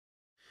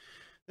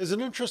There's an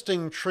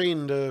interesting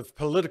trend of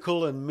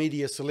political and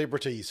media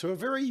celebrities who are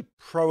very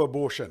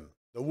pro-abortion,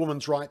 the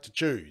woman's right to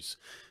choose,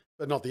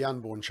 but not the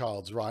unborn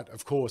child's right,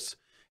 of course,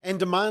 and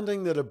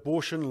demanding that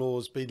abortion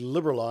laws be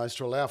liberalised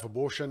to allow for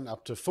abortion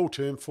up to full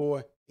term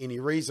for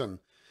any reason,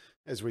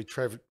 as we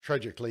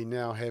tragically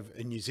now have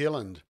in New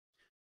Zealand.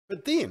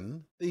 But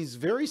then these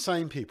very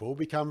same people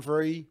become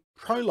very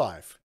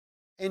pro-life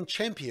and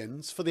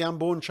champions for the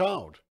unborn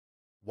child.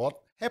 What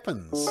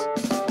happens?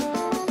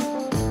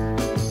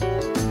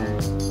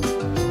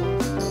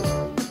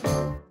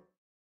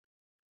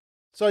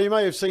 So you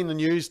may have seen the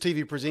news.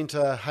 TV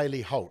presenter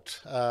Hayley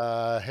Holt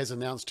has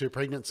announced her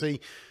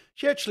pregnancy.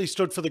 She actually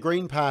stood for the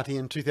Green Party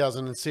in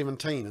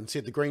 2017 and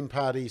said the Green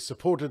Party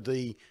supported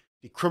the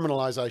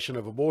decriminalisation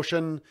of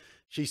abortion.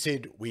 She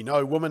said, "We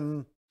know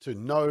women to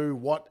know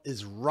what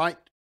is right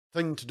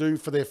thing to do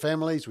for their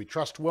families. We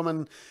trust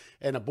women,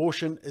 and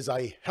abortion is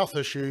a health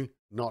issue,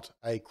 not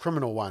a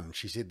criminal one."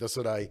 She said this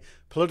at a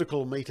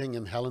political meeting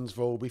in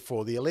Helensville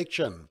before the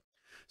election.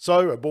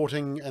 So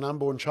aborting an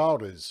unborn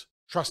child is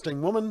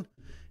trusting women,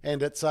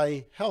 and it's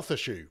a health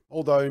issue,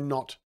 although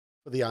not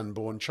for the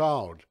unborn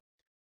child.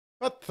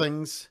 But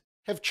things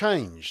have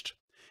changed,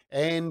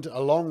 and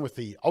along with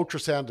the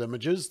ultrasound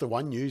images the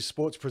One News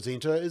sports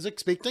presenter is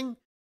expecting,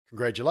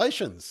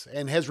 congratulations,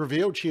 and has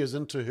revealed she is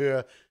into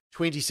her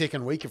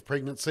 22nd week of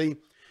pregnancy,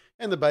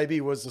 and the baby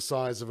was the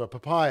size of a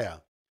papaya.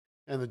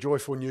 And the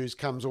joyful news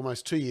comes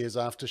almost 2 years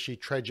after she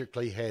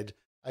tragically had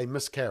a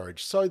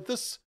miscarriage. So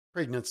this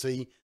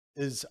pregnancy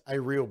is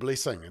a real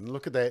blessing, and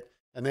look at that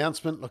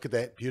announcement, look at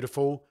that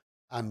beautiful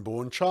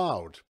unborn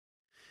child.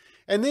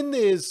 And then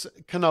there's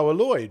Kanoa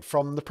Lloyd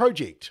from the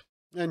project,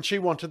 and she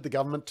wanted the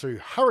government to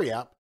hurry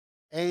up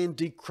and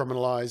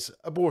decriminalise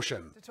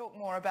abortion. To talk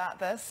more about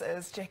this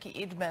is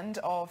Jackie Edmund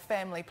of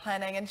Family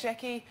Planning. And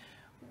Jackie,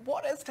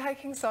 what is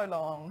taking so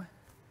long?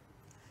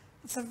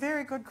 It's a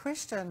very good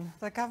question.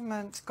 The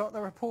government got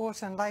the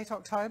report in late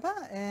October,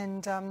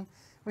 and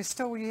we're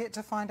still yet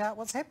to find out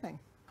what's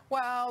happening.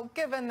 Well,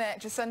 given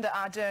that Jacinda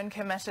Ardern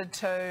committed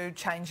to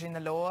changing the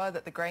law,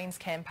 that the Greens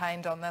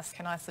campaigned on this,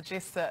 can I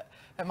suggest that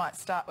it might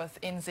start with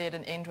NZ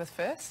and end with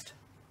First?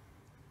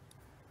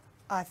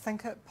 I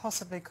think it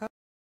possibly could.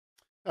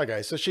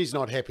 Okay, so she's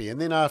not happy. And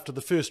then after the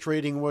first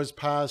reading was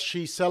passed,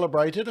 she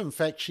celebrated. In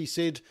fact, she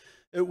said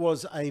it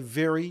was a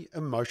very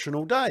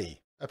emotional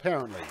day,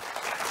 apparently.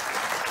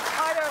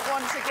 I don't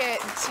want to get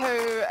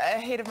too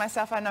ahead of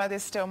myself. I know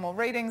there's still more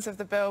readings of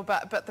the bill,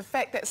 but the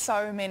fact that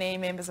so many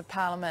members of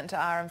Parliament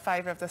are in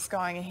favour of this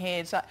going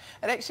ahead, it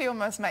actually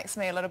almost makes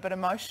me a little bit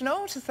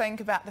emotional to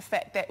think about the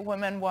fact that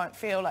women won't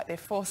feel like they're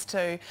forced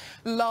to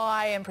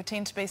lie and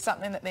pretend to be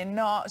something that they're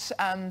not.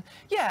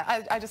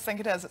 I just think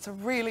it is. It's a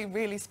really,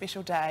 really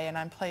special day, and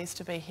I'm pleased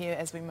to be here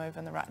as we move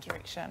in the right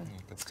direction.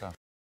 Yeah, good stuff.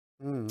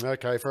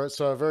 Okay, it's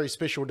a very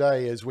special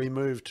day as we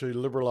move to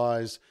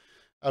liberalise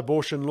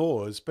abortion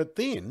laws. But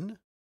then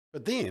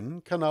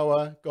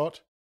Kanoa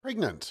got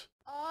pregnant.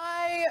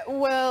 I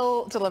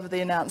will deliver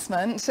the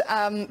announcement.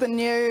 The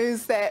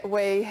news that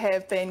we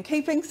have been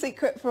keeping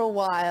secret for a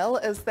while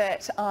is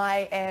that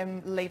I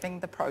am leaving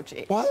the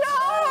project. What? No!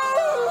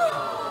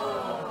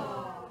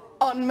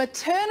 On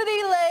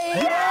maternity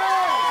leave.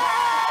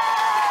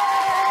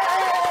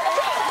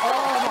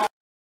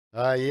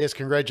 Yes,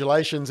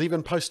 congratulations.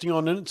 Even posting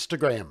on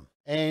Instagram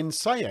and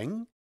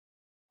saying,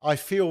 "I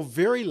feel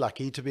very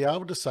lucky to be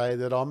able to say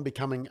that I'm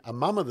becoming a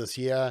mama this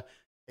year.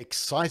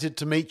 Excited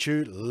to meet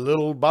you,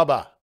 little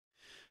bubba."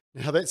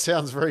 Now that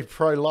sounds very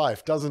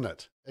pro-life, doesn't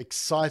it?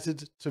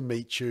 Excited to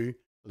meet you,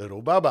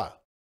 little bubba.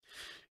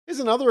 Here's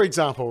another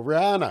example.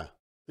 Rihanna,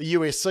 the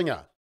US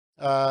singer.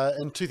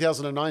 In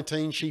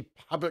 2019, she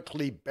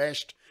publicly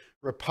bashed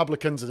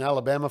Republicans in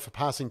Alabama for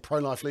passing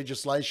pro-life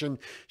legislation.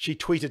 She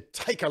tweeted,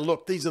 "Take a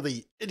look. These are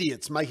the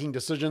idiots making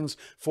decisions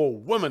for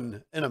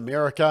women in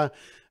America."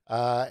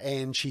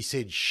 And she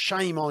said,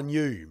 "Shame on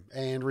you."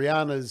 And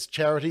Rihanna's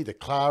charity, the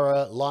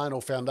Clara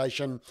Lionel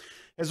Foundation,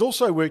 has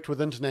also worked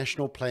with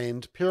International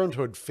Planned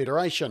Parenthood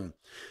Federation.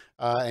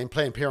 And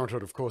Planned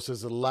Parenthood, of course,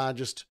 is the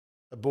largest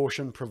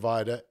abortion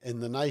provider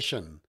in the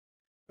nation.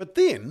 But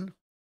then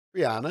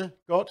Rihanna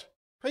got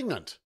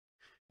pregnant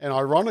and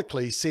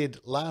ironically said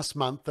last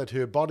month that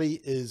her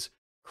body is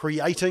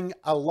creating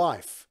a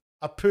life,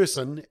 a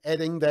person,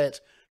 adding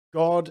that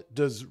God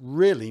does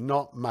really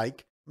not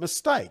make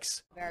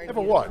mistakes. Have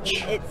a watch.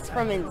 It's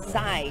from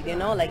inside, you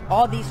know, like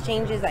all these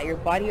changes that your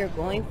body are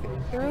going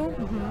through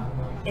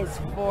is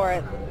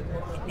for,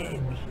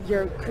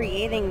 you're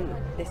creating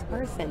this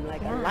person,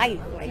 like a life,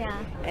 like,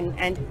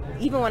 and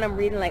even when I'm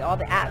reading like all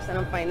the apps and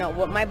I'm finding out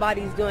what my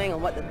body's doing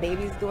and what the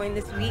baby's doing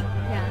this week,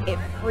 it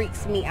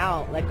freaks me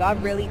out. Like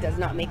God really does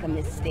not make a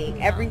mistake.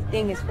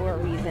 Everything is for a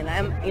reason.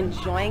 I'm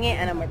enjoying it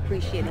and I'm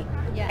appreciating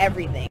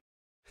everything.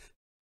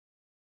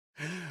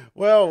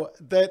 Well,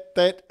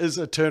 that is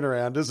a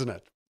turnaround, isn't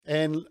it?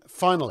 And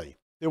finally,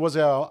 there was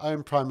our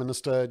own Prime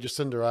Minister,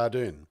 Jacinda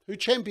Ardern, who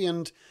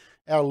championed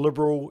our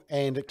liberal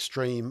and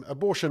extreme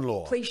abortion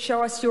law. Please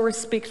show us your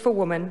respect for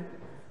women.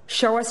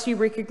 Show us you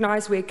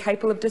recognise we're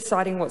capable of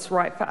deciding what's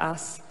right for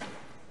us.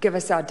 give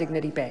us our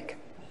dignity back.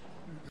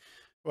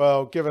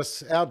 Well, give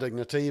us our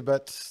dignity,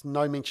 but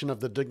no mention of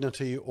the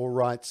dignity or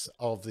rights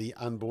of the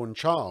unborn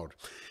child.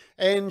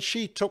 And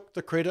she took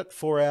the credit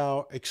for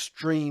our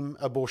extreme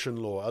abortion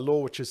law, a law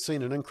which has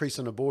seen an increase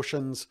in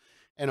abortions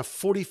and a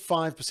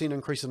 45%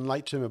 increase in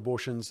late-term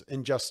abortions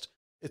in just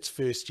its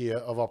first year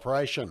of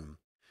operation.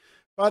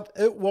 But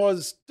it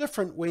was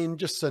different when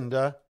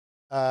Jacinda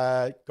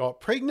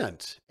got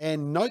pregnant.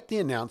 And note the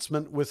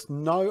announcement with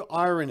no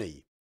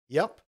irony.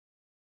 Yep,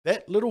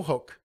 that little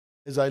hook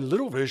is a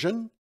little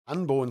version,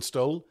 unborn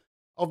still,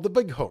 of the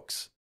big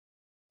hooks,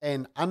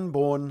 an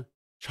unborn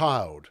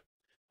child.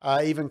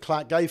 Even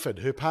Clark Gayford,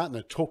 her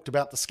partner, talked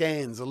about the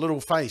scans, the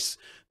little face,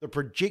 the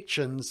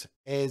projections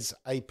as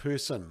a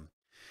person.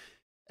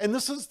 And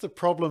this is the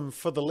problem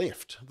for the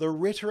left. The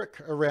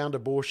rhetoric around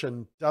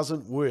abortion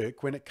doesn't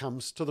work when it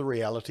comes to the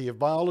reality of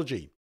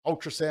biology.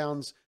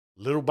 Ultrasounds,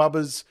 little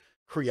bubbas,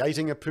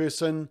 creating a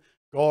person.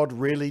 God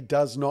really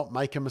does not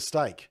make a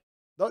mistake.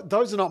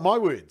 Those are not my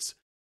words.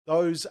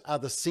 Those are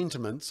the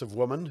sentiments of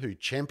women who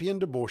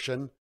championed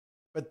abortion,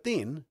 but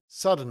then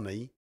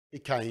suddenly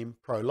became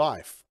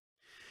pro-life.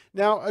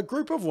 Now, a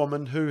group of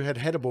women who had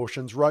had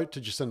abortions wrote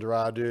to Jacinda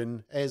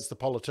Ardern as the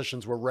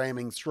politicians were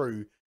ramming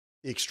through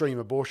the extreme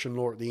abortion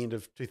law at the end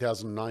of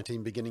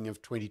 2019, beginning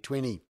of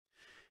 2020.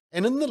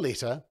 And in the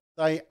letter,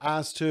 they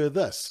asked her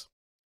this: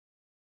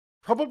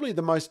 probably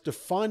the most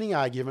defining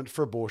argument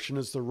for abortion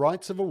is the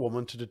rights of a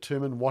woman to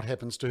determine what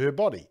happens to her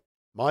body.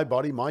 My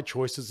body, my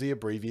choice is the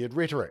abbreviated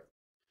rhetoric.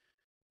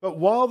 But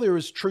while there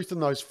is truth in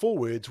those four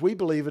words, we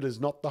believe it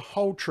is not the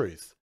whole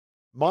truth.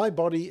 My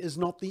body is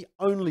not the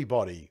only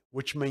body,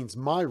 which means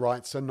my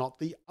rights are not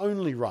the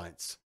only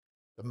rights.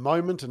 The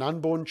moment an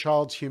unborn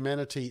child's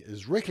humanity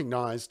is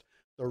recognised,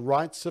 the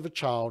rights of a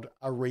child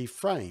are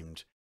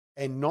reframed,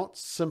 and not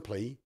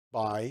simply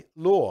by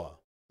law.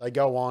 They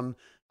go on,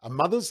 a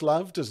mother's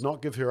love does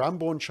not give her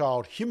unborn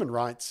child human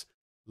rights.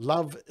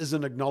 Love is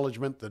an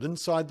acknowledgement that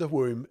inside the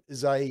womb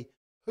is a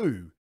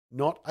who,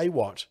 not a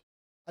what,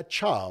 a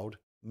child,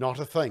 not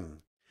a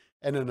thing.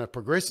 And in a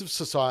progressive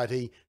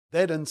society,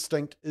 that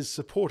instinct is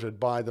supported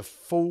by the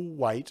full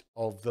weight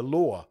of the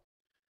law,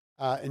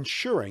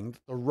 ensuring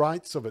that the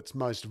rights of its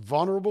most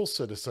vulnerable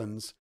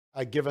citizens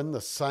are given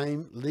the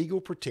same legal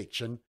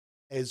protection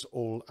as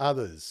all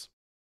others.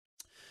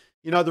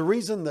 You know, the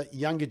reason that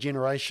younger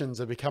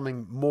generations are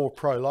becoming more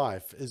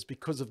pro-life is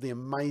because of the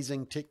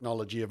amazing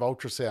technology of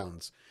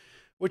ultrasounds,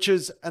 which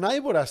has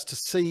enabled us to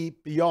see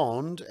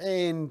beyond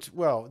and,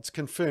 well, it's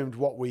confirmed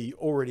what we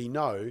already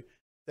know,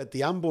 that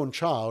the unborn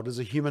child is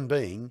a human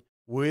being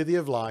worthy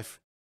of life,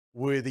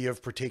 worthy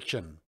of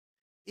protection.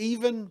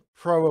 Even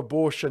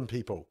pro-abortion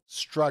people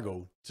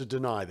struggle to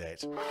deny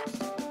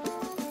that.